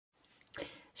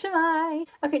Shemai!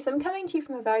 Okay, so I'm coming to you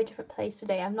from a very different place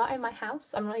today. I'm not in my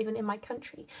house, I'm not even in my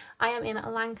country. I am in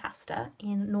Lancaster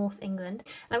in North England,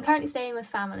 and I'm currently staying with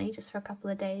family just for a couple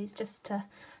of days just to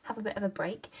have a bit of a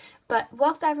break. But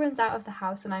whilst everyone's out of the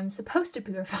house and I'm supposed to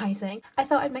be revising, I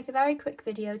thought I'd make a very quick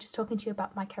video just talking to you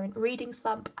about my current reading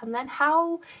slump and then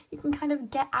how you can kind of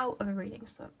get out of a reading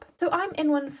slump. So I'm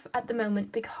in one at the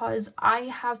moment because I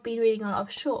have been reading a lot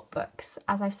of short books.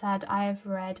 As I've said, I have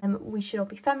read We Should All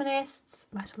Be Feminists,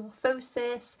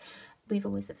 Metamorphosis, We've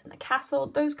Always Lived in the Castle.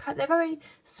 They're very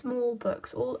small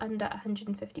books, all under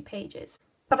 150 pages.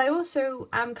 But I also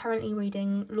am currently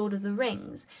reading Lord of the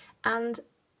Rings, and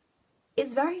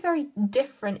it's very, very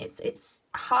different. It's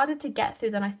harder to get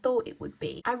through than I thought it would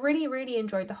be. I really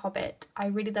enjoyed The Hobbit. I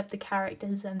really loved the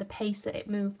characters and the pace that it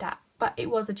moved at, but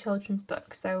it was a children's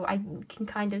book, so I can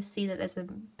kind of see that there's a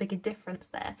bigger difference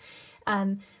there.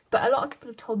 But a lot of people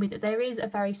have told me that there is a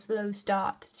very slow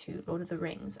start to Lord of the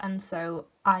Rings, and so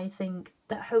I think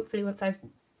that hopefully once I've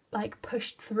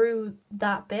pushed through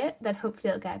that bit, then hopefully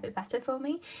it'll get a bit better for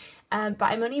me. But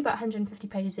I'm only about 150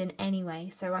 pages in anyway,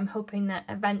 so I'm hoping that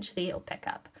eventually it'll pick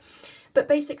up. But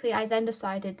basically I then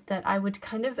decided that I would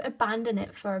kind of abandon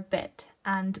it for a bit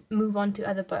and move on to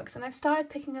other books, and I've started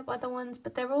picking up other ones,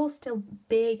 but they're all still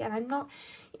big, and I'm not...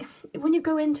 When you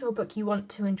go into a book, you want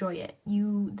to enjoy it.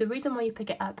 The reason why you pick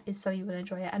it up is so you will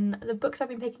enjoy it, and the books I've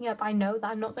been picking up I know that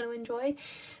I'm not going to enjoy,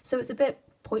 so it's a bit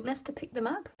pointless to pick them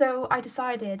up. So I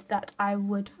decided that I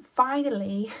would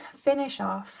finally finish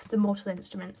off the Mortal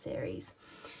Instruments series.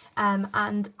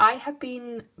 And I have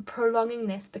been prolonging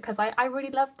this because I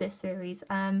really loved this series,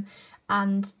 and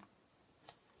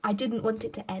I didn't want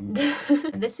it to end.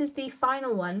 This is the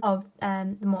final one of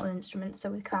the Mortal Instruments, so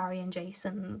with Clary and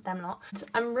Jason, them lot.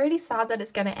 I'm really sad that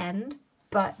it's going to end,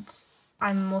 but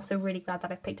I'm also really glad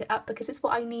that I've picked it up because it's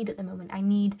what I need at the moment. I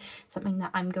need something that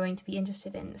I'm going to be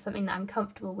interested in, something that I'm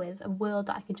comfortable with, a world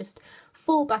that I can just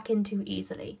fall back into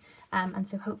easily. And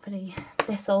so hopefully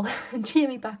this'll cheer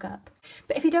me back up.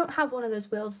 But if you don't have one of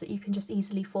those worlds that you can just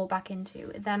easily fall back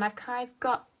into, then I've kind of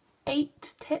got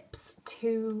 8 tips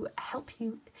to help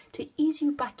you, to ease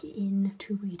you back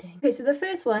into reading. Okay, so the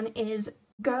first one is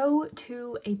go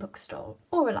to a bookstore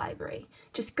or a library.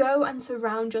 Just go and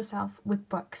surround yourself with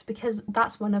books, because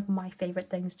that's one of my favourite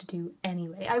things to do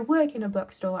anyway. I work in a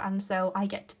bookstore, and so I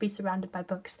get to be surrounded by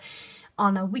books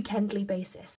on a weekendly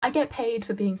basis. I get paid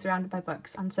for being surrounded by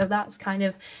books, and so that's kind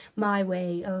of my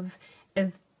way of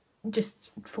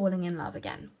just falling in love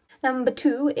again. Number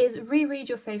 2 is reread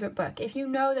your favourite book. If you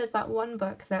know there's that one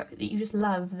book that you just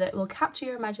love that will capture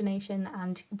your imagination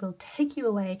and will take you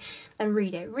away, then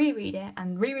read it, reread it,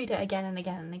 and reread it again and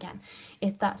again and again,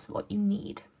 if that's what you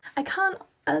need. At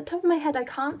the top of my head, I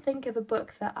can't think of a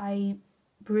book that I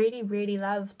really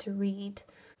love to read.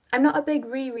 I'm not a big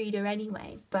rereader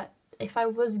anyway, but if I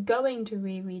was going to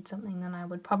reread something, then I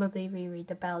would probably reread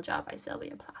The Bell Jar by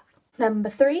Sylvia Plath. Number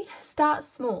 3, start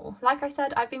small. Like I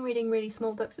said, I've been reading really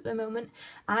small books at the moment,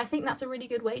 and I think that's a really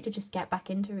good way to just get back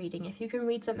into reading. If you can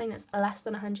read something that's less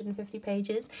than 150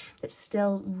 pages, that's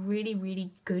still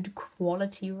really good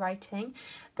quality writing,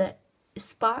 that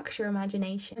sparks your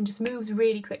imagination and just moves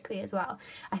really quickly as well,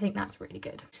 I think that's really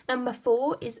good. Number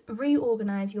 4 is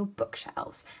reorganize your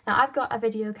bookshelves. Now I've got a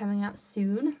video coming out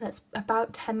soon that's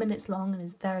about 10 minutes long and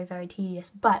is very tedious,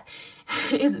 but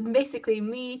is basically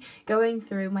me going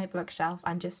through my bookshelf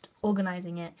and just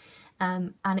organizing it.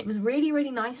 And it was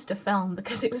really nice to film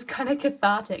because it was kind of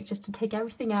cathartic just to take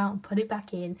everything out and put it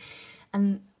back in,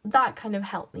 and that kind of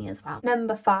helped me as well.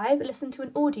 Number 5, listen to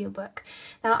an audiobook.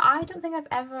 Now I don't think I've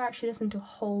ever actually listened to a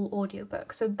whole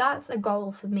audiobook, so that's a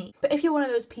goal for me. But if you're one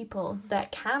of those people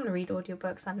that can read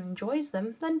audiobooks and enjoys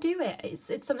them, then do it.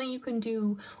 It's something you can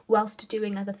do whilst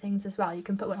doing other things as well. You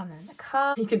can put one on in the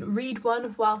car, you can read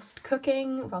one whilst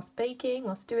cooking, whilst baking,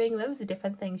 whilst doing loads of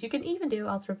different things. You can even do it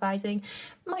whilst revising.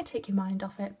 It might take your mind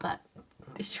off it, but...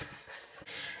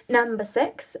 Number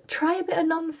 6, try a bit of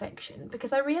non-fiction,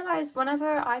 because I realise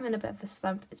whenever I'm in a bit of a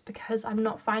slump, it's because I'm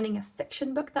not finding a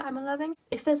fiction book that I'm loving.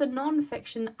 If there's a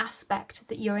non-fiction aspect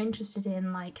that you're interested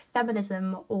in, like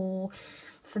feminism or,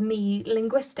 for me,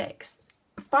 linguistics,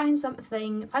 find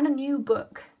a new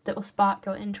book that will spark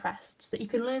your interests, that you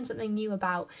can learn something new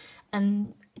about,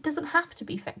 and it doesn't have to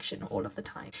be fiction all of the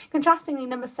time. Contrastingly,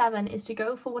 number 7 is to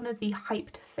go for one of the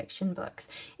hyped fiction books.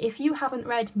 If you haven't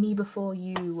read Me Before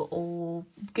You or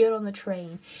Girl on the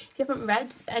Train, if you haven't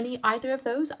read either of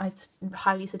those, I'd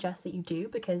highly suggest that you do,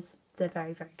 because they're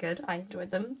very good. I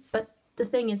enjoyed them. But the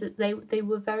thing is that they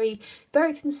were very,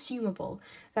 very consumable,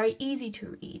 very easy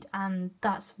to read, and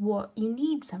that's what you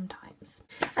need sometimes.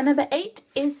 And number 8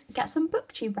 is get some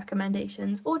booktube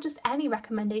recommendations, or just any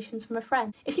recommendations from a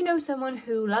friend. If you know someone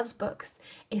who loves books,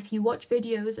 if you watch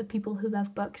videos of people who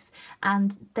love books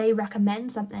and they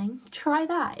recommend something, try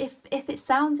that. If it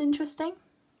sounds interesting,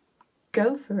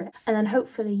 go for it. And then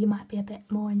hopefully you might be a bit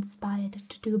more inspired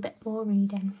to do a bit more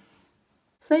reading.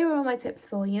 So they were all my tips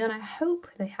for you, and I hope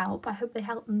they help. I hope they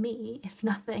help me, if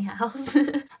nothing else.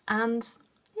 And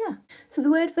yeah. So the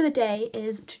word for the day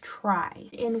is to try.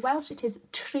 In Welsh it is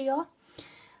trio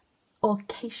or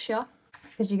ceisio,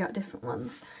 because you got different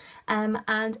ones.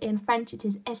 And in French it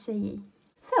is essayer.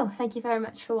 So thank you very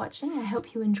much for watching. I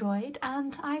hope you enjoyed,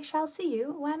 and I shall see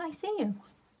you when I see you.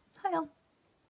 Hi all.